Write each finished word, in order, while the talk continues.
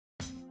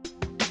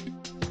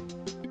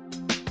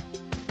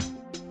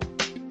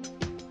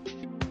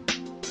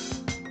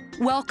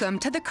Welcome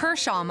to the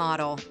Kershaw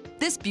model.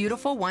 This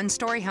beautiful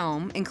one-story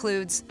home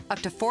includes up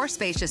to 4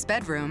 spacious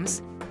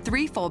bedrooms,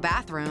 3 full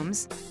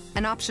bathrooms,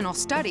 an optional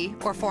study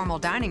or formal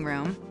dining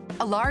room,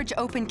 a large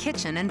open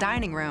kitchen and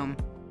dining room,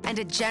 and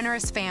a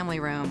generous family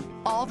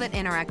room, all that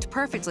interact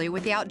perfectly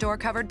with the outdoor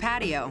covered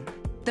patio.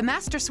 The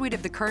master suite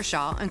of the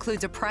Kershaw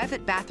includes a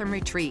private bathroom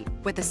retreat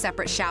with a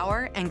separate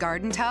shower and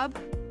garden tub,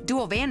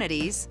 dual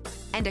vanities,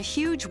 and a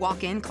huge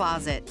walk-in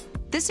closet.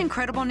 This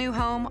incredible new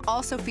home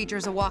also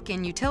features a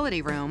walk-in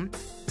utility room,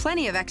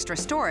 plenty of extra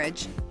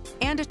storage,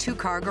 and a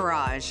 2-car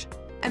garage.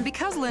 And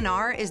because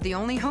Lennar is the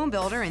only home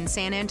builder in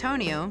San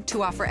Antonio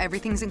to offer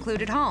everything's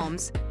included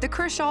homes, the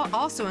Kershaw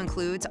also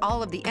includes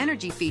all of the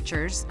energy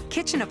features,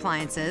 kitchen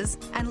appliances,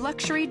 and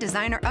luxury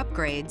designer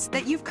upgrades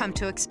that you've come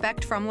to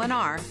expect from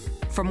Lennar.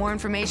 For more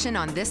information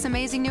on this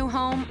amazing new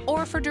home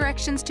or for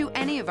directions to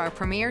any of our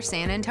premier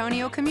San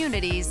Antonio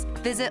communities,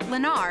 visit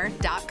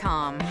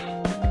lennar.com.